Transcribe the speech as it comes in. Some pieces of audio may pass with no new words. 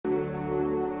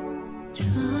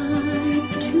Time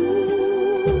to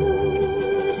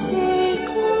say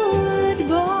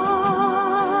goodbye.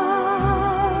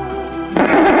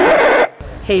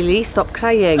 Hayley, stop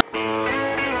crying.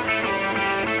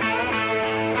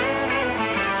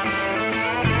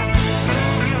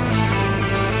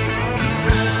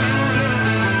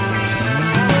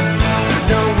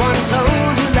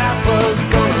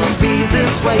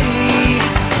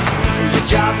 Your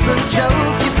job's a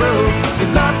joke, you broke, your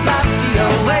love life's the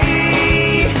away.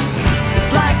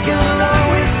 It's like you're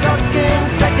always stuck in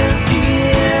second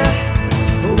gear,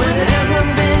 when it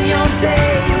hasn't been your day,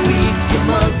 your week, your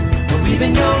month, or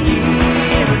even your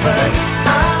year. But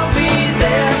I'll be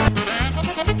there.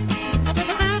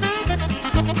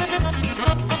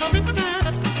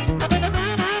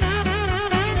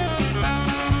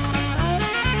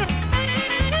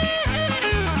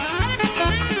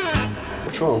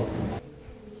 What's wrong?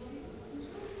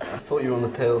 I thought you were on the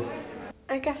pill.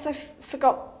 I guess I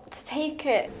forgot to take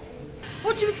it.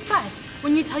 What do you expect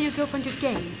when you tell your girlfriend you're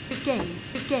gay? You're gay,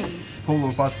 you're gay. Paul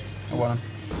was like, I want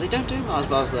him. They don't do Mars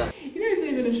bars there. You know it's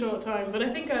only been a short time, but I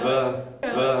think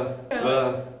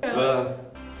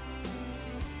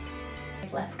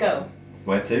Let's go.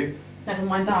 Where to? Never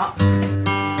mind that.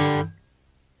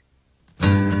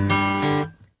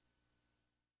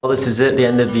 Well, this is it, the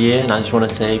end of the year, and I just want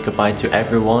to say goodbye to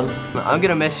everyone. I'm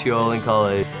gonna miss you all in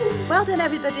college. Well done,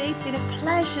 everybody. It's been a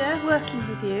pleasure working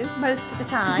with you most of the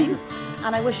time,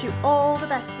 and I wish you all the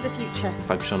best for the future.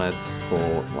 Thanks, Sinead, for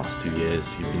the last 2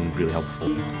 years. You've been really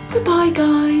helpful. goodbye,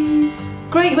 guys.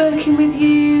 Great working with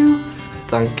you.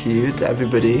 Thank you to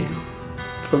everybody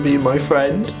for being my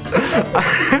friend.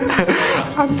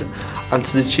 and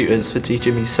to the tutors for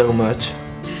teaching me so much.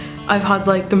 I've had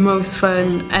like the most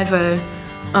fun ever,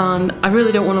 and I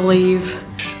really don't want to leave.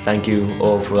 Thank you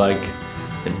all for like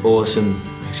an awesome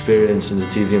experience in the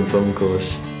TV and film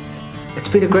course. It's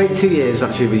been a great 2 years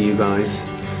actually with you guys.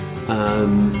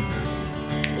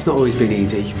 It's not always been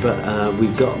easy, but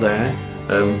we've got there.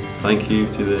 Thank you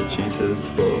to the tutors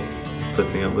for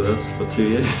putting up with us for 2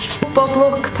 years. Bob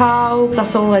luck, pal.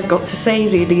 That's all I've got to say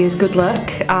really is good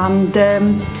luck. And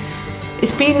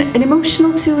it's been an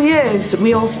emotional 2 years.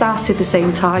 We all started the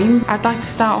same time. I'd like to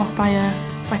start off by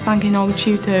thanking all the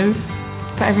tutors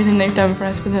for everything they've done for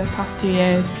us for the past 2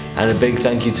 years. And a big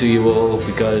thank you to you all,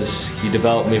 because you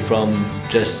developed me from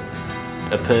just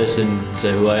a person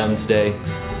to who I am today.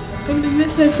 I'm gonna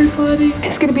miss everybody.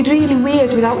 It's going to be really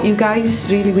weird without you guys,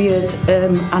 really weird,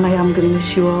 and I am going to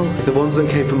miss you all. The ones that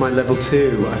came from my level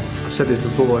 2, I've said this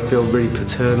before, I feel really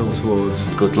paternal towards.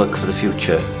 Good luck for the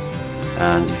future,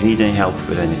 and if you need any help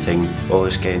with anything,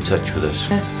 always get in touch with us.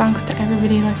 Thanks to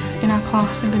everybody in our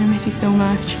class. I'm gonna miss you so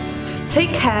much.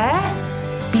 Take care,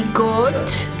 be good,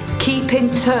 keep in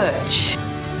touch.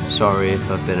 Sorry if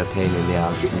I've been a pain in the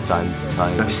ass from time to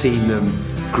time. I've seen them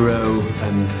grow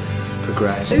and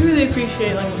progress. I really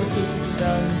appreciate what the teachers have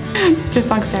done. Just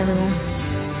thanks to everyone.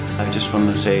 I just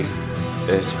want to say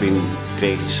it's been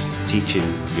great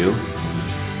teaching you.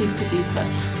 Super duper.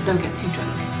 Don't get too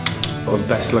drunk. All the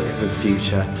best luck for the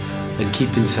future, and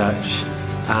keep in touch.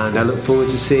 And I look forward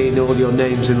to seeing all your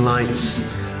names and lights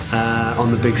on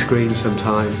the big screen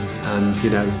sometime. And you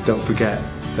know, don't forget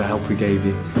the help we gave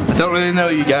you. I don't really know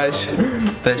you guys,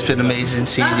 but it's been amazing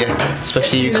seeing you,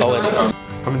 especially you, Colin.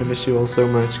 I'm gonna miss you all so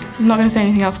much. I'm not gonna say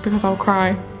anything else because I'll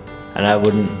cry. And I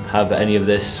wouldn't have any of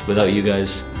this without you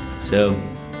guys. So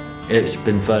it's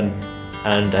been fun,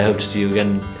 and I hope to see you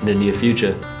again in the near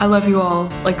future. I love you all,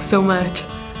 so much.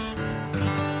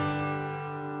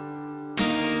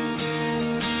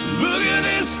 Look at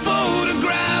this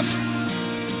photograph.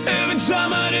 Every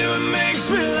time I do, it makes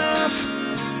me laugh.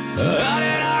 How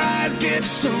did our eyes get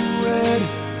so red?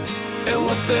 And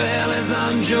what the hell is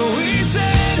on Joey's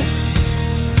head?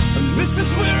 This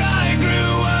is where I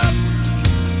grew up.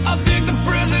 I think the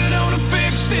president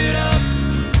fixed it up.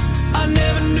 I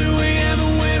never knew we ever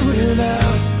went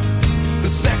without. The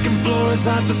second floor is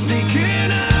hot for sneaking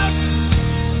out.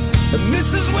 And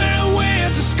this is where I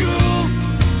went to school.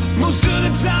 Most of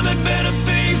the time had better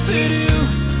things to do.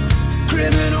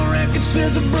 Criminal record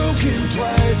says I've broken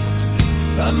twice.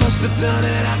 I must have done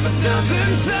it half a dozen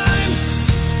times.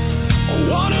 I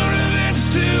wonder if it's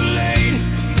too late.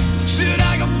 Should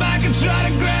I go back and try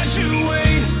to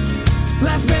graduate?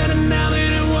 Life's better now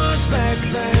than it was back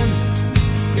then.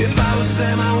 If I was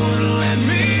them, I wouldn't let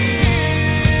me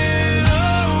in.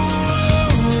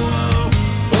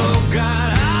 Oh,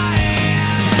 God,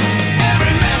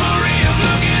 every memory of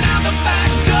looking out the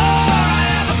back door. I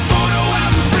have a photo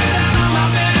album spread out on my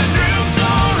bedroom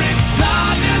floor. It's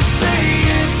hard to say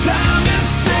it, time to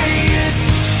say it.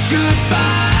 Goodbye.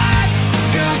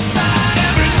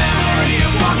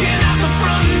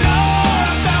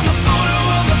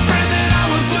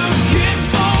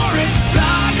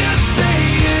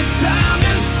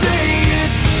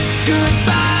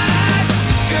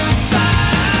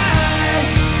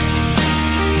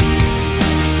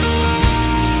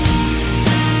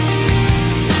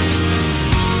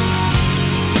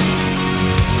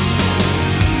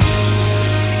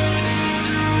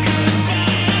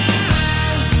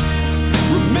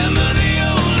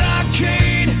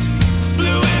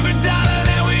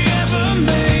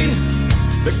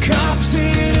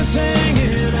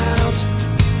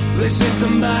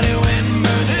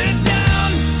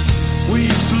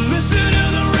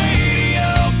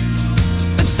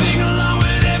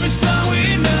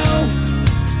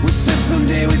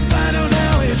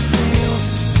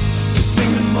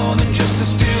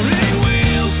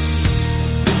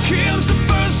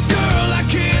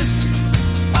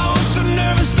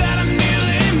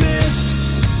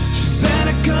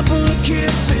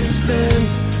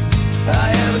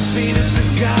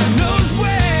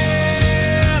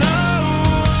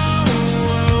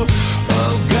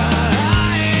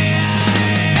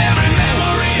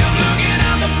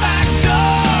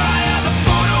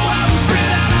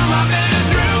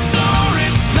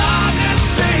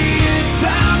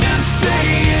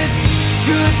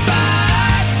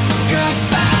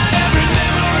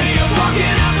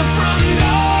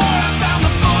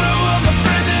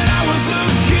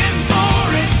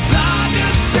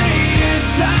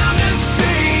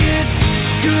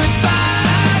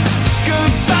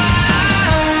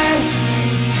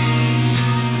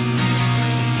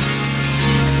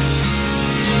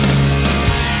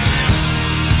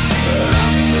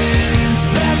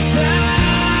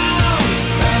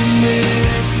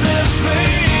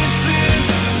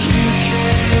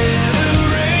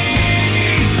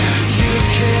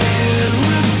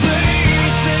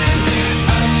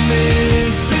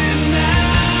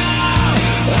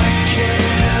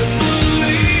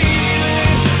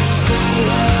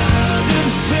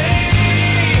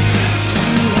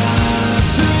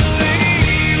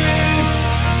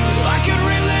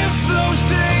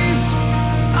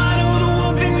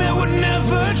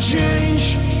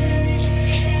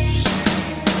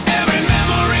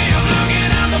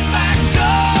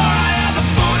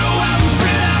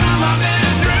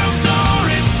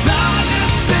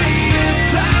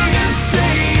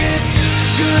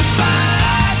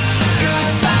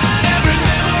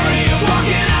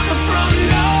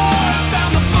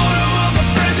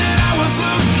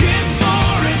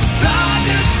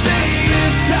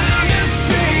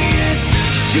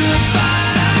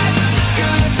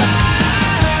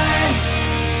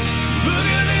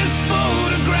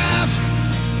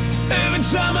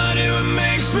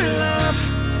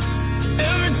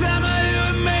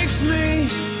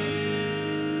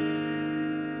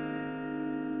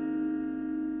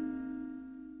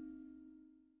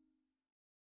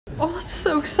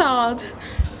 So sad.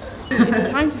 It's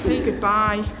time to say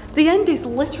goodbye. The end is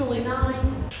literally nigh.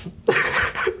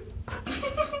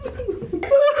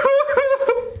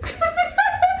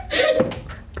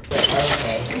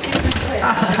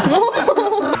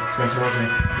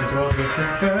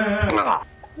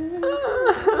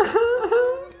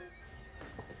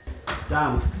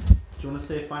 Dan, do you want to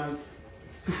say a final?